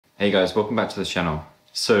Hey guys, welcome back to the channel.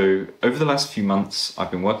 So over the last few months,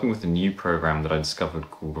 I've been working with a new program that I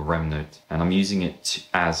discovered called RemNote, and I'm using it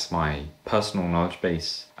as my personal knowledge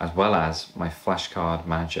base, as well as my flashcard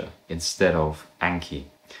manager instead of Anki.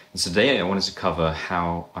 And so today I wanted to cover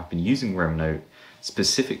how I've been using RemNote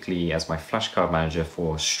specifically as my flashcard manager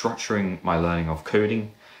for structuring my learning of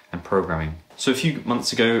coding and programming. So a few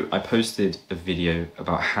months ago, I posted a video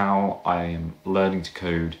about how I am learning to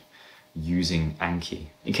code using Anki.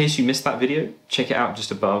 In case you missed that video, check it out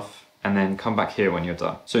just above and then come back here when you're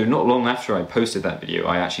done. So not long after I posted that video,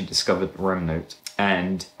 I actually discovered RemNote,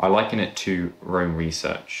 and I liken it to Roam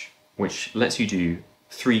Research, which lets you do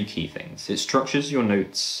three key things. It structures your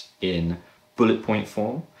notes in bullet point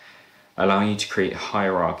form, allowing you to create a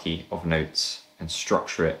hierarchy of notes and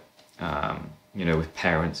structure it with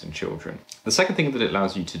parents and children. The second thing that it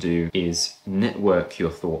allows you to do is network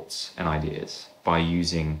your thoughts and ideas by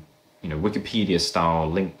using Wikipedia style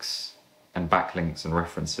links and backlinks and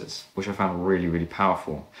references, which I found really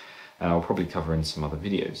powerful, and I'll probably cover in some other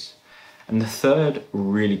videos. And the third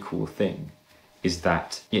really cool thing is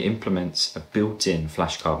that it implements a built-in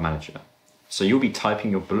flashcard manager. So you'll be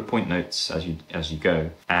typing your bullet point notes as you go,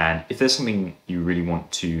 and if there's something you really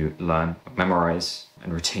want to learn, memorize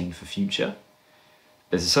and retain for future,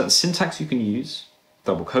 there's a certain syntax you can use,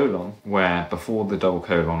 double colon, where before the double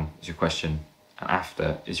colon is your question and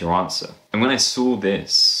after is your answer. And when I saw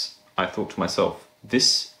this, I thought to myself,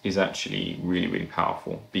 this is actually really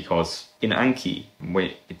powerful, because in Anki,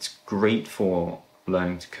 it's great for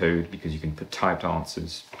learning to code because you can put typed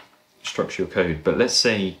answers, structure your code. But let's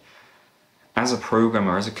say as a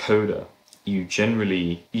programmer, as a coder, you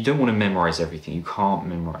don't want to memorize everything. You can't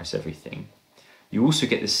memorize everything. You also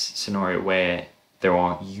get this scenario where there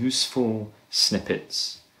are useful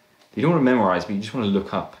snippets. You don't want to memorize, but you just want to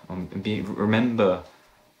look up and remember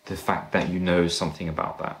the fact that you know something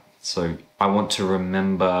about that. So I want to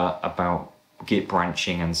remember about Git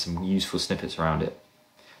branching and some useful snippets around it.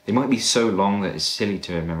 They might be so long that it's silly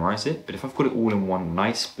to memorize it, but if I've got it all in one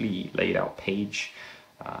nicely laid out page,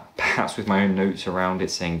 perhaps with my own notes around it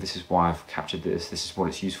saying this is why I've captured this is what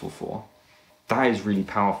it's useful for, that is really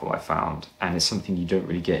powerful, I found, and it's something you don't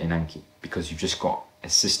really get in Anki because you've just got a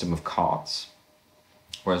system of cards.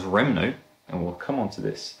 Whereas RemNote, and we'll come on to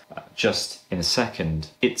this just in a second,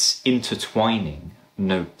 it's intertwining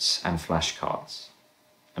notes and flashcards.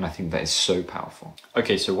 And I think that is so powerful.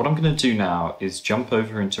 Okay, so what I'm going to do now is jump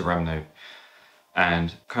over into RemNote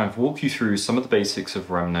and kind of walk you through some of the basics of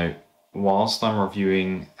RemNote whilst I'm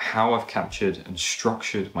reviewing how I've captured and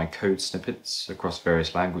structured my code snippets across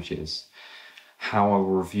various languages, how I will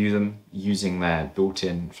review them using their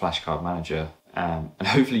built-in flashcard manager, and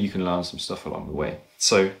hopefully you can learn some stuff along the way.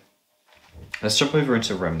 So let's jump over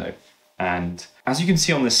into RemNote. And as you can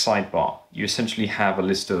see on this sidebar, you essentially have a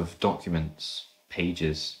list of documents,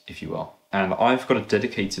 pages, if you will. And I've got a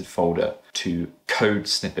dedicated folder to code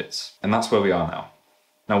snippets, and that's where we are now.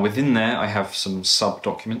 Now within there, I have some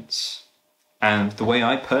sub-documents, and the way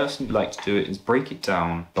I personally like to do it is break it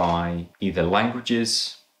down by either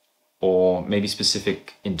languages or maybe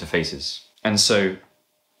specific interfaces. And so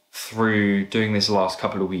through doing this last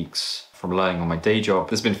couple of weeks from learning on my day job,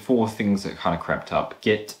 there's been four things that kind of crept up: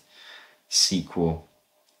 Git, SQL,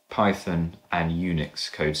 Python, and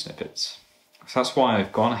Unix code snippets. So that's why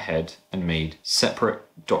I've gone ahead and made separate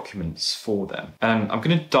documents for them. And I'm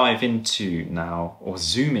going to dive into now, or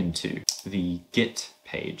zoom into, the Git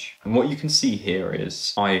page. And what you can see here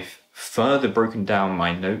is I've further broken down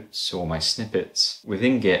my notes or my snippets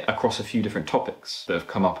within Git across a few different topics that have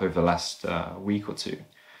come up over the last week or two.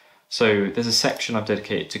 So there's a section I've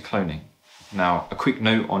dedicated to cloning. Now, a quick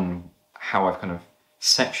note on how I've kind of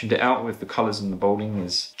sectioned it out with the colors and the bolding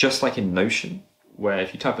is just like in Notion, where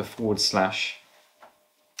if you type a /,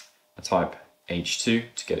 I type H2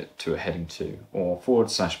 to get it to a heading 2, or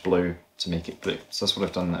 /blue to make it blue. So that's what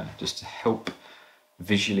I've done there, just to help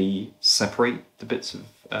visually separate the bits of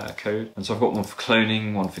code. And so I've got one for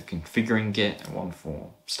cloning, one for configuring Git, and one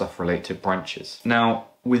for stuff related to branches. Now,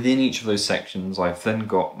 within each of those sections, I've then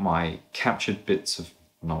got my captured bits of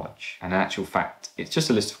knowledge. And in actual fact, it's just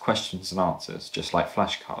a list of questions and answers, just like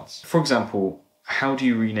flashcards. For example, how do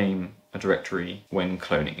you rename a directory when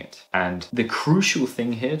cloning it? And the crucial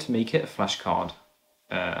thing here to make it a flashcard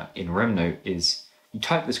in RemNote is you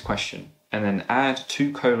type this question and then add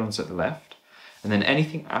 2 colons at the left, and then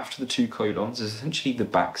anything after the 2 colons is essentially the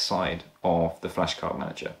back side of the flashcard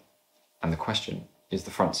manager, and the question is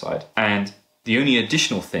the front side. And the only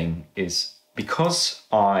additional thing is, because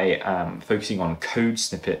I am focusing on code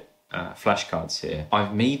snippet flashcards here,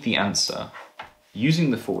 I've made the answer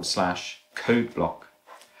using the /code block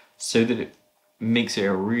so that it makes it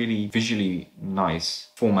a really visually nice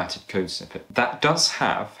formatted code snippet. That does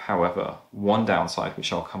have, however, one downside,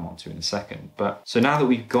 which I'll come on to in a second. But so now that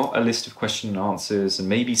we've got a list of question and answers and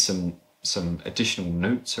maybe some additional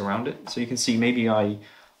notes around it, so you can see maybe I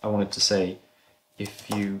wanted to say, if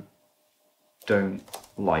you don't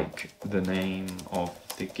like the name of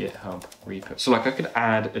the GitHub repo. So like I could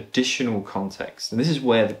add additional context, and this is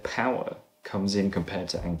where the power comes in compared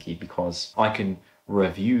to Anki, because I can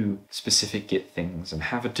review specific Git things and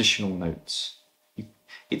have additional notes.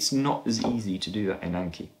 It's not as easy to do that in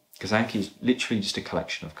Anki, because Anki is literally just a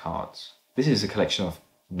collection of cards. This is a collection of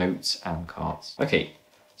notes and cards. Okay,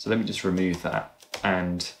 so let me just remove that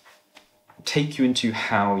and take you into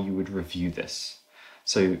how you would review this.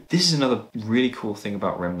 So this is another really cool thing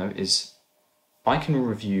about RemNote, is I can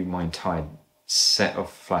review my entire set of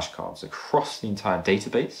flashcards across the entire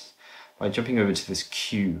database by jumping over to this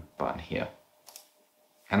Q button here.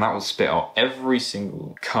 And that will spit out every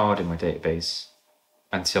single card in my database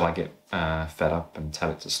until I get fed up and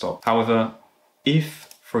tell it to stop. However, if,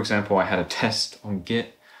 for example, I had a test on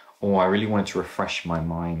Git, or I really wanted to refresh my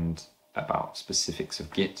mind about specifics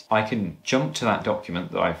of Git, I can jump to that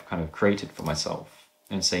document that I've kind of created for myself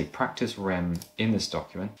and say practice rem in this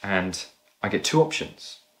document, and I get two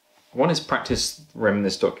options. One is practice rem in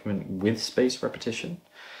this document with space repetition.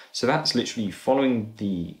 So that's literally following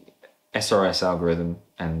the SRS algorithm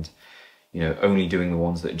and, you know, only doing the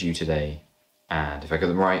ones that are due today. And if I get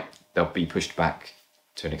them right, they'll be pushed back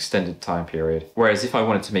to an extended time period. Whereas if I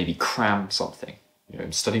wanted to maybe cram something, you know,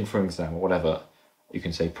 studying for an exam or whatever, you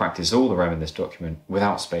can say practice all the rem in this document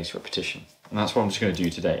without space repetition. And that's what I'm just going to do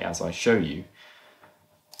today as I show you.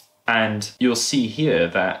 And you'll see here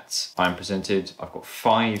that I'm presented, I've got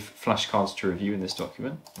 5 flashcards to review in this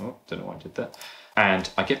document. Oh, don't know why I did that. And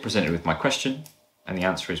I get presented with my question, and the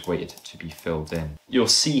answer is waited to be filled in. You'll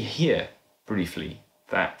see here, briefly,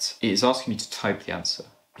 that it is asking me to type the answer.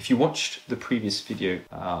 If you watched the previous video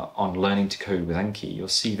on learning to code with Anki, you'll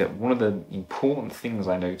see that one of the important things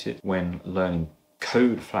I noted when learning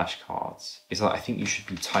code flashcards is that I think you should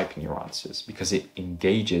be typing your answers, because it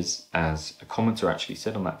engages, as a commenter actually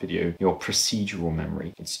said on that video, your procedural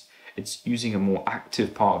memory. It's using a more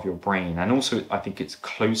active part of your brain, and also I think it's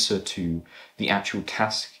closer to the actual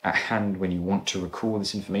task at hand. When you want to recall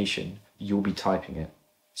this information, you'll be typing it.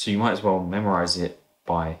 So you might as well memorize it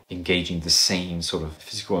by engaging the same sort of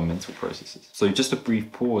physical and mental processes. So just a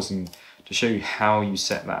brief pause, and to show you how you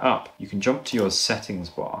set that up, you can jump to your settings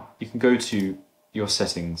bar. You can go to your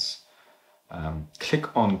settings,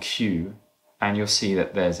 click on Q, and you'll see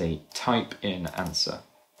that there's a type in answer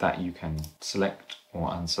that you can select or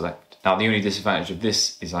unselect. Now, the only disadvantage of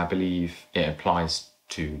this is I believe it applies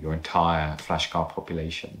to your entire flashcard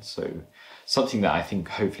population. So something that I think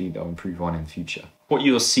hopefully they'll improve on in the future. What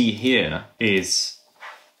you'll see here is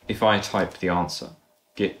if I type the answer,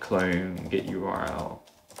 git clone, git URL,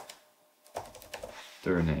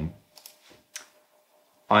 the rename,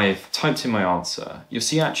 I've typed in my answer. You'll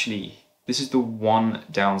see actually, this is the one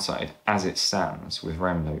downside as it stands with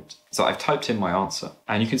RemNote. So I've typed in my answer,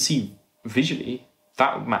 and you can see visually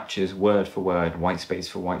that matches word for word, white space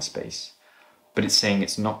for white space, but it's saying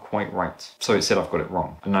it's not quite right. So it said I've got it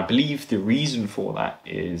wrong. And I believe the reason for that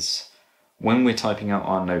is when we're typing out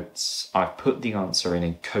our notes, I've put the answer in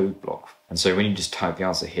a code block. And so when you just type the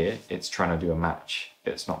answer here, it's trying to do a match.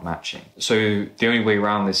 It's not matching. So the only way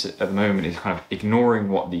around this at the moment is kind of ignoring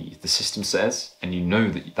what the system says, and you know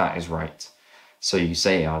that that is right. So you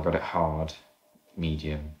say, I got it hard,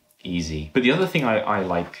 medium, easy. But the other thing I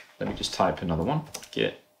like, let me just type another one,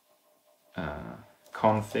 git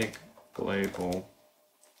config global.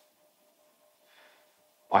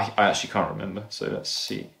 I actually can't remember, so let's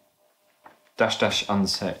see. --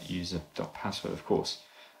 unset user.password, of course.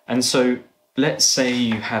 And so let's say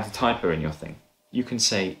you had a typo in your thing. You can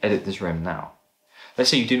say edit this rem now. Let's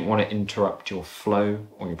say you didn't want to interrupt your flow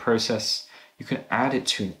or your process. You can add it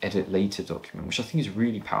to an edit later document, which I think is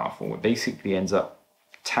really powerful. It basically ends up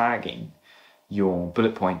tagging your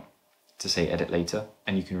bullet point to say edit later,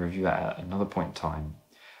 and you can review that at another point in time.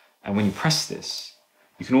 And when you press this,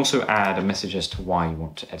 you can also add a message as to why you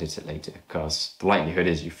want to edit it later, because the likelihood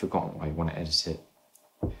is you've forgotten why you want to edit it,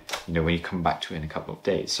 you know, when you come back to it in a couple of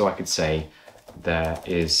days. So I could say there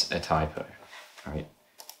is a typo, right?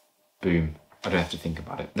 Boom, I don't have to think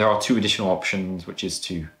about it. There are 2 additional options, which is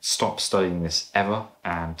to stop studying this ever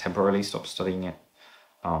and temporarily stop studying it.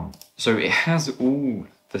 So it has all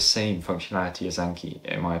the same functionality as Anki,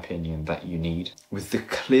 in my opinion, that you need, with the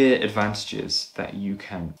clear advantages that you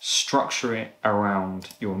can structure it around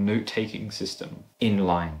your note-taking system in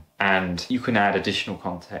line and you can add additional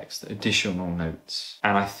context, additional notes.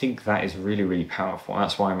 And I think that is really, really powerful. And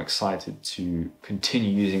that's why I'm excited to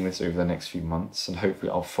continue using this over the next few months, and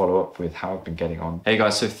hopefully I'll follow up with how I've been getting on. Hey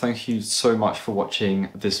guys, so thank you so much for watching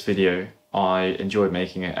this video. I enjoyed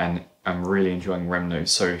making it and I'm really enjoying RemNote.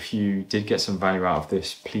 So if you did get some value out of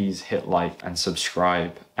this, please hit like and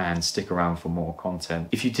subscribe and stick around for more content.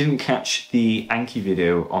 If you didn't catch the Anki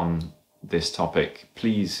video on this topic,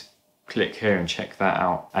 please click here and check that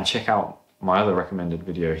out, and check out my other recommended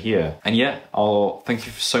video here. And yeah, I'll thank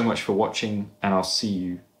you so much for watching, and I'll see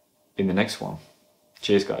you in the next one.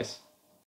 Cheers guys.